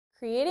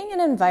Creating an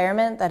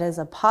environment that is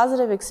a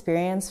positive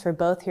experience for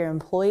both your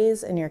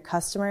employees and your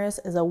customers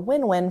is a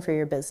win-win for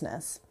your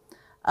business.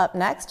 Up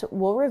next,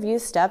 we'll review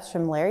steps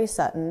from Larry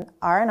Sutton,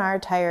 R&R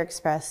Tire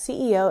Express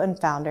CEO and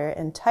founder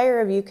and Tire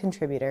Review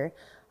contributor,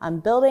 on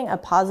building a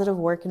positive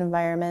work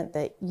environment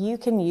that you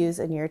can use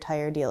in your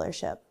tire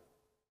dealership.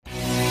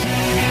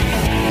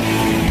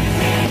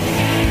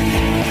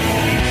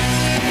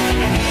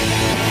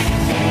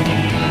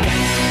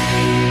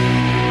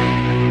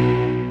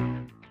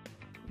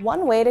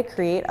 One way to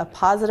create a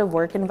positive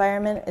work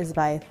environment is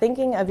by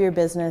thinking of your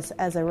business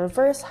as a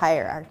reverse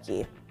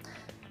hierarchy.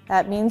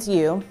 That means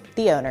you,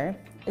 the owner,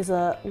 is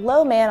a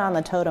low man on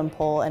the totem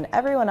pole and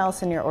everyone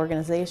else in your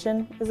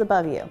organization is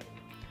above you.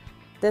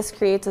 This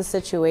creates a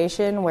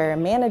situation where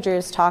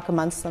managers talk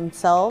amongst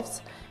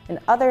themselves and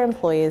other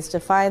employees to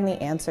find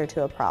the answer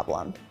to a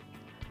problem.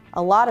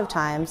 A lot of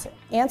times,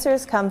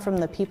 answers come from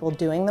the people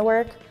doing the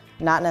work,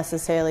 not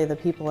necessarily the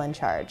people in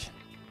charge.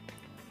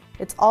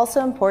 It's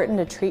also important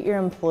to treat your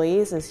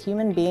employees as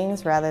human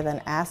beings rather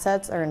than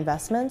assets or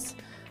investments,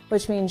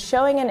 which means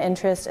showing an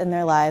interest in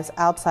their lives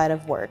outside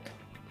of work.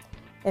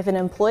 If an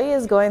employee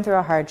is going through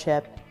a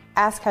hardship,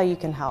 ask how you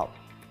can help.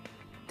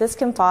 This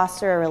can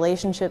foster a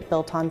relationship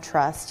built on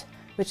trust,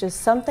 which is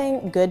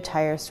something good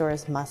tire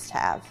stores must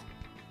have.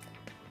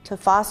 To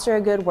foster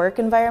a good work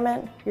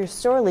environment, your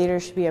store leader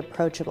should be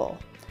approachable.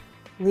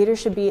 Leaders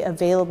should be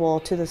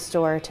available to the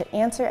store to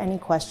answer any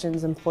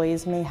questions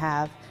employees may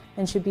have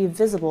and should be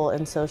visible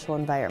in social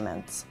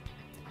environments.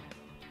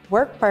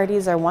 Work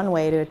parties are one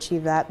way to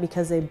achieve that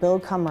because they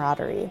build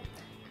camaraderie,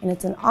 and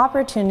it's an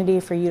opportunity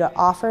for you to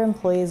offer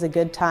employees a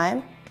good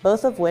time,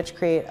 both of which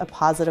create a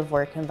positive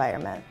work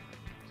environment.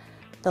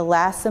 The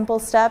last simple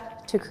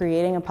step to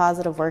creating a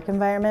positive work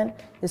environment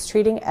is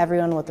treating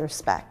everyone with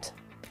respect.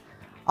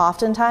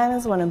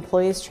 Oftentimes, when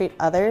employees treat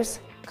others,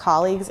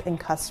 colleagues, and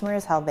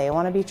customers how they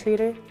want to be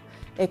treated,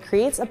 it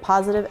creates a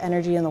positive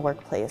energy in the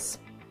workplace.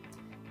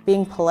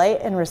 Being polite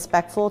and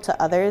respectful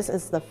to others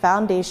is the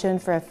foundation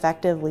for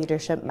effective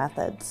leadership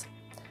methods.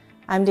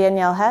 I'm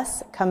Danielle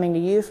Hess, coming to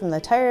you from the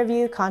Tire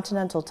Review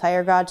Continental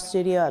Tire Garage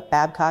studio at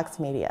Babcock's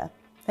Media.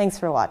 Thanks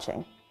for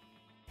watching.